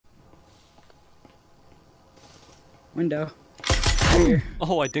Window. Here.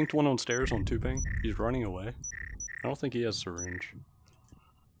 Oh, I dinked one on stairs on tubing. He's running away. I don't think he has syringe.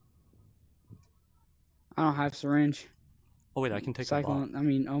 I don't have syringe. Oh wait, I can take Cyclone. a bot. I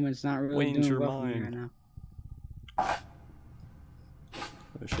mean, Omen's not really Wayne's doing your well for me mind. right now.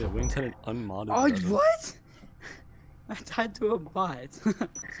 Oh shit, Wayne's had an unmodded Oh, resin. what? I tied to a bot.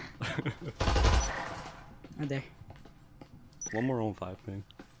 Right there. One more on 5 ping.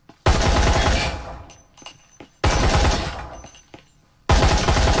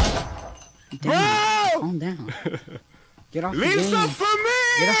 Damn, calm down. Get off the Leave game. some for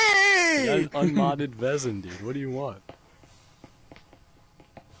He has me! unmodded Vezin, dude. What do you want?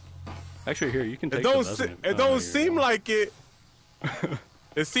 Actually, here, you can take It the don't, Vezin. it don't seem like it.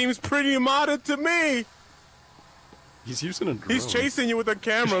 It seems pretty modded to me. He's using a drone. He's chasing you with a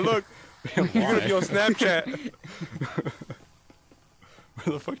camera. Look, you're gonna be on Snapchat.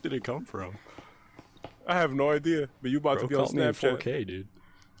 Where the fuck did it come from? I have no idea, but you about Bro, to be on caught me in Snapchat. 4K, dude.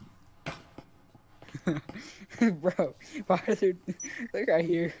 Bro, why are there... Look right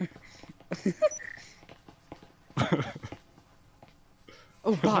here.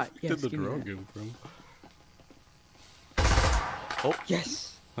 Oh, bot. Where Yes, did the give me drone that. come from? Oh.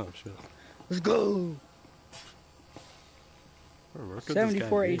 Yes. Oh shit. Let's go. Where could this guy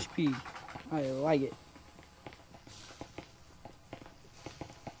 74 be? HP. I like it.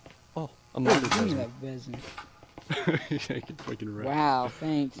 Oh, I'm Wait, on give me the that Vezin. Yeah, I can fucking rap. Wow,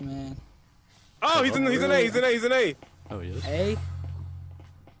 thanks, man. Oh, he's an A, he's an A. Oh, he is? Hey?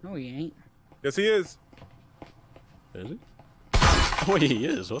 No, he ain't. Yes, he is. Is he? Oh, he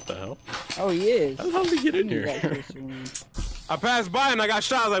is. What the hell? Oh, he is. How the hell did he get in Give me here? that syringe. I passed by and I got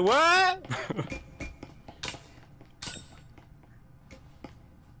shot. I was like, what?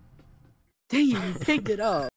 Damn, you picked it up.